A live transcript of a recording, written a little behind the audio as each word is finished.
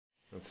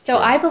So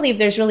I believe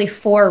there's really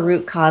four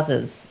root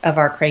causes of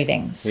our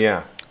cravings.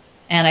 Yeah.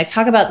 And I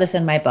talk about this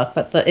in my book,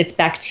 but it's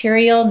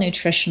bacterial,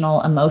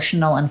 nutritional,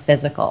 emotional, and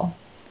physical.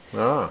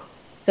 Ah.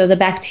 So the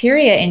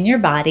bacteria in your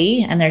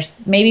body, and there's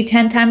maybe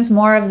 10 times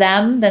more of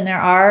them than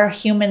there are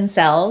human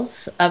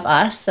cells of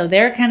us. So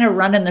they're kind of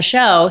running the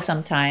show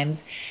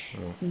sometimes.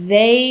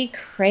 They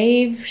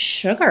crave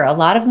sugar. A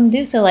lot of them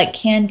do. So like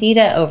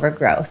candida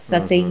overgrowth,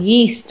 that's a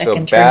yeast that So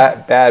can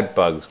turn bad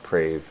bugs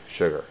crave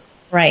sugar.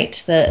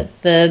 right.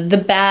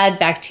 The bad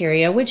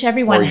bacteria, which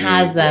everyone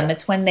has them. Yeah.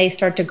 It's when they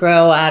start to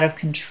grow out of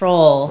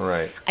control.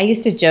 Right. I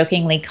used to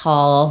jokingly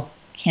call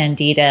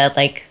candida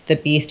like the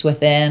beast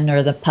within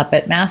or the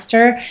puppet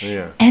master.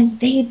 Yeah. And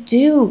they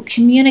do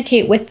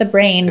communicate with the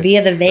brain It's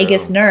via the true.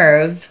 vagus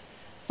nerve.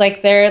 It's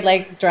like they're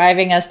like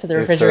driving us to the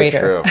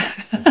refrigerator. It's so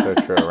true. It's so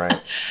true,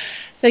 right?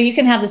 So you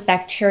can have this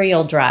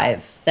bacterial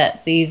drive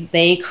that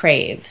they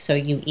crave, so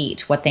you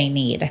eat what they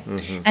need.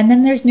 And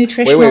then there's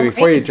nutritional Wait,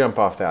 before you cravings. jump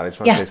off that, I just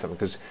want to say something,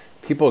 because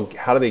people,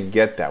 how do they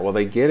get that? Well,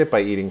 they get it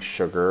by eating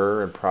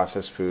sugar and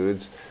processed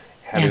foods,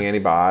 having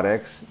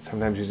antibiotics,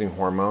 sometimes using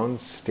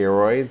hormones,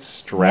 steroids,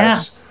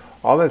 stress.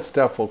 All that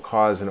stuff will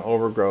cause an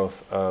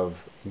overgrowth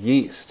of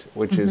yeast,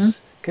 which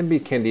can be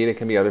candida,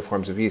 can be other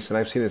forms of yeast. And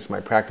I've seen this in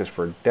my practice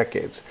for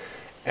decades.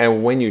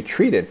 And when you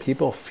treat it,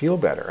 people feel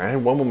better. I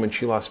had one woman,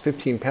 she lost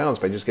 15 pounds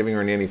by just giving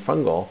her an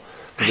antifungal,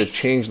 because it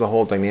changed the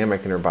whole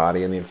dynamic in her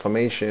body and the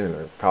inflammation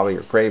and probably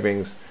her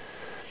cravings.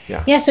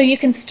 Yeah, so you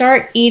can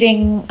start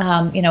eating,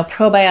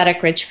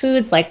 probiotic-rich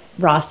foods like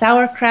raw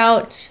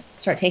sauerkraut,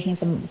 start taking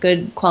some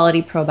good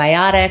quality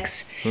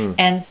probiotics,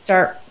 and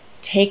start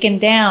taking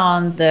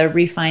down the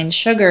refined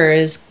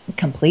sugars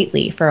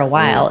completely for a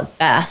while is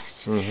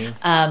best.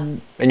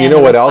 And you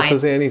know what else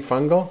is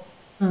antifungal?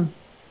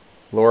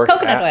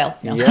 Coconut oil.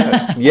 No.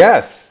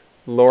 Yes,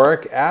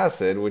 lauric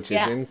acid, which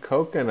is in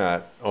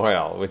coconut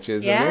oil, which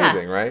is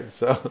amazing, right?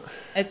 So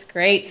it's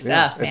great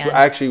stuff, man. It's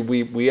actually,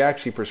 we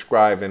actually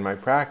prescribe in my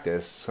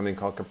practice something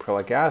called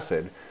caprylic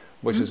acid,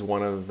 which is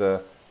one of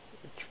the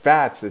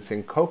fats that's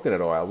in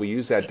coconut oil. We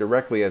use that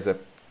directly as a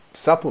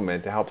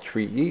supplement to help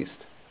treat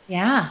yeast.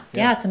 Yeah,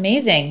 it's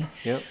amazing.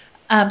 Yeah.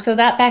 So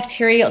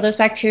those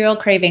bacterial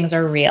cravings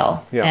are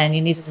real, and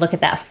you need to look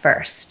at that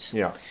first.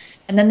 Yeah.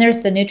 And then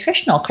there's the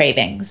nutritional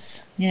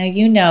cravings.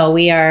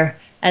 We are,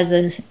 as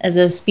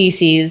a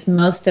species,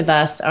 most of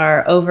us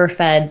are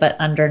overfed but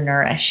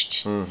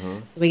undernourished.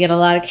 So we get a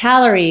lot of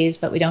calories,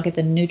 but we don't get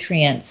the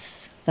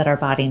nutrients that our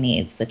body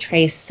needs, the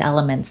trace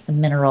elements, the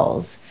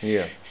minerals.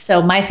 Yeah.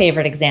 So my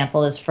favorite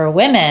example is for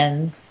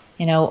women.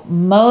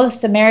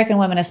 Most American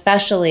women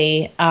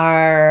especially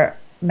are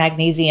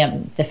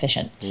magnesium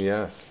deficient.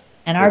 Yes.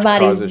 And our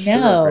bodies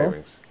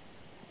know.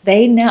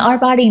 Our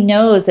body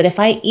knows that if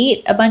I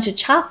eat a bunch of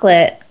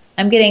chocolate,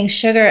 I'm getting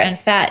sugar and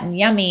fat and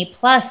yummy.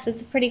 Plus,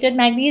 it's a pretty good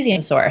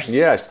magnesium source.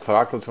 Yeah,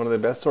 chocolate's one of the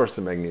best sources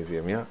of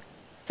magnesium. Yeah.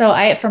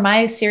 So for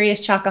my serious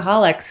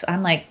chocoholics,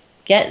 I'm like,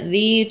 get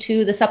thee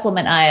to the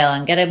supplement aisle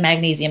and get a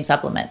magnesium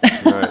supplement.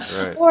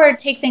 Right. Or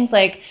take things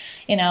like,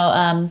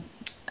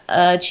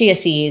 chia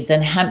seeds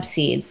and hemp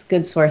seeds,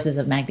 good sources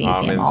of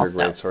magnesium. Almonds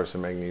are a great source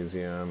of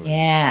magnesium.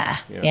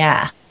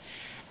 Yeah.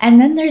 And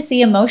then there's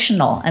the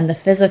emotional and the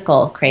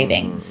physical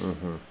cravings.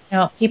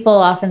 People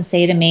often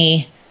say to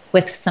me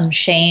with some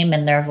shame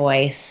in their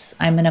voice,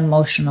 I'm an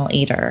emotional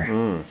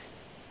eater.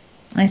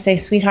 I say,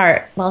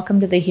 sweetheart, welcome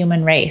to the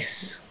human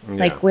race.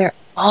 Like we're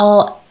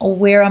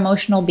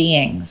emotional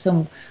beings.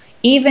 So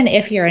even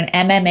if you're an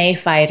MMA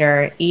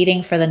fighter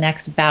eating for the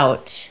next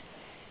bout,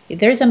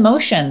 there's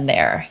emotion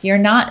there.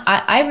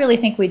 I really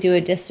think we do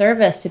a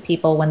disservice to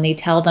people when they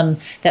tell them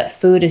that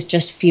food is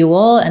just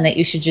fuel and that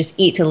you should just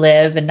eat to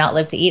live and not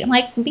live to eat. I'm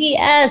like,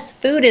 BS,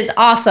 food is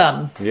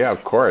awesome. Yeah,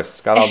 of course. It's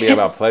got to all be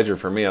about pleasure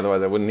for me.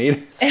 Otherwise I wouldn't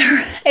eat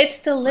it. It's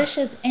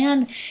delicious.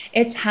 And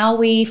it's how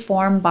we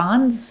form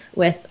bonds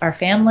with our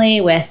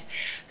family, with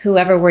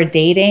whoever we're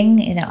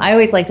dating. I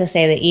always like to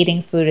say that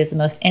eating food is the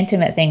most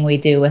intimate thing we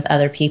do with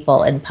other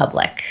people in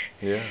public.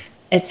 Yeah.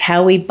 It's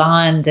how we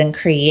bond and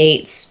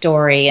create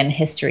story and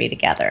history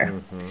together.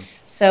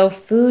 So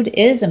food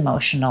is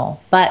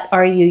emotional, but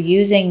are you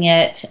using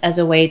it as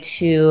a way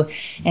to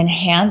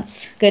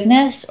enhance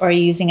goodness, or are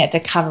you using it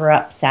to cover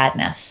up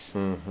sadness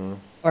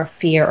or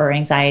fear or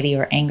anxiety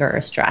or anger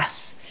or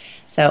stress?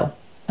 So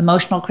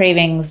emotional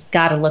cravings,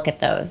 got to look at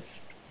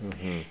those.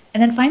 And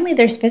then finally,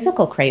 there's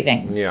physical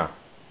cravings. Yeah.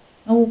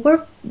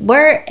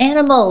 We're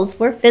animals.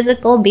 We're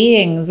physical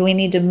beings. We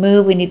need to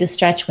move. We need to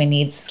stretch. We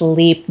need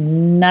sleep.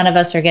 None of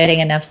us are getting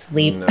enough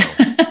sleep.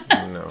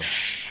 No.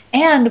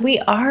 And we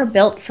are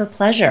built for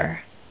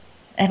pleasure.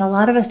 And a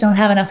lot of us don't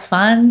have enough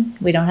fun.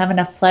 We don't have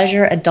enough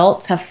pleasure.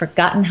 Adults have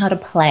forgotten how to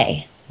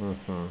play.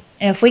 And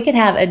if we could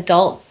have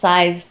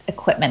adult-sized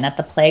equipment at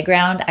the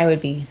playground, I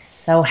would be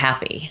so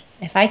happy.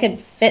 If I could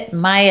fit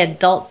my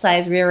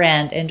adult-sized rear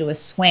end into a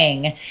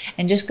swing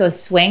and just go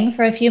swing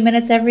for a few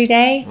minutes every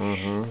day,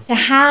 to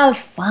have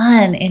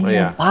fun in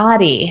your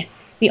body.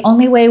 The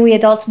only way we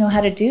adults know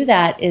how to do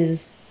that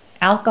is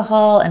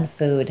alcohol and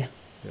food.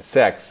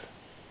 Sex.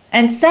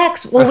 And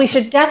sex, well, we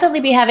should definitely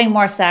be having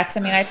more sex. I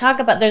mean, I talk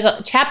about, there's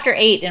a chapter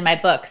 8 in my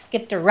book,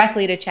 skip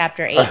directly to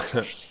chapter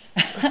 8.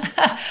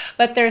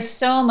 But there's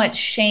so much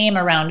shame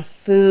around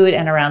food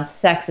and around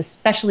sex,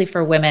 especially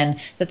for women,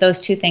 that those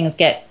two things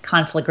get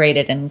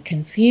conflagrated and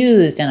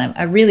confused. And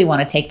I really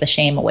want to take the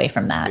shame away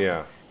from that.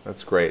 Yeah,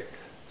 that's great.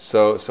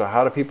 So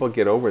how do people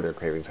get over their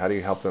cravings? How do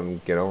you help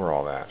them get over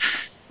all that?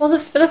 Well,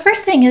 the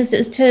first thing is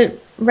to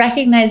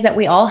recognize that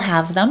we all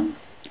have them.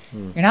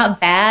 You're not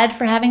bad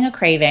for having a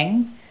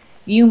craving.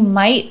 You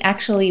might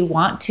actually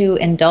want to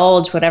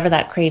indulge whatever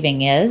that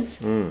craving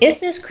is. Is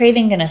this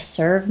craving going to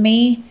serve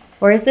me?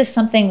 Or is this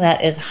something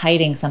that is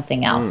hiding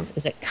something else?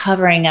 Is it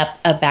covering up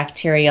a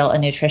bacterial, a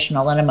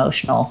nutritional, an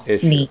emotional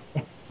need?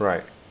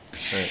 Right.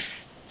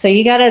 So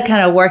you got to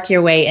kind of work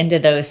your way into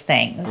those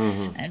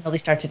things and really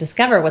start to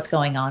discover what's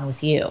going on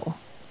with you.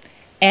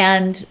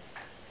 And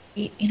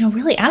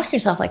really ask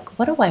yourself, like,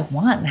 what do I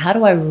want? How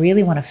do I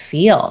really want to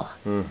feel?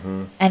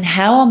 And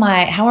how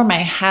are my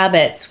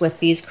habits with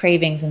these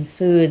cravings and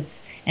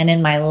foods and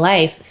in my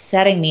life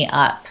setting me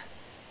up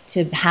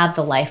to have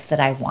the life that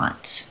I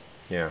want?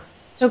 Yeah.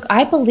 So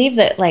I believe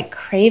that like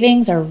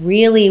cravings are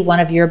really one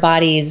of your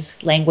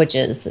body's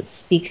languages that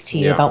speaks to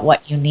you about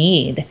what you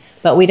need,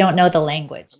 but we don't know the language.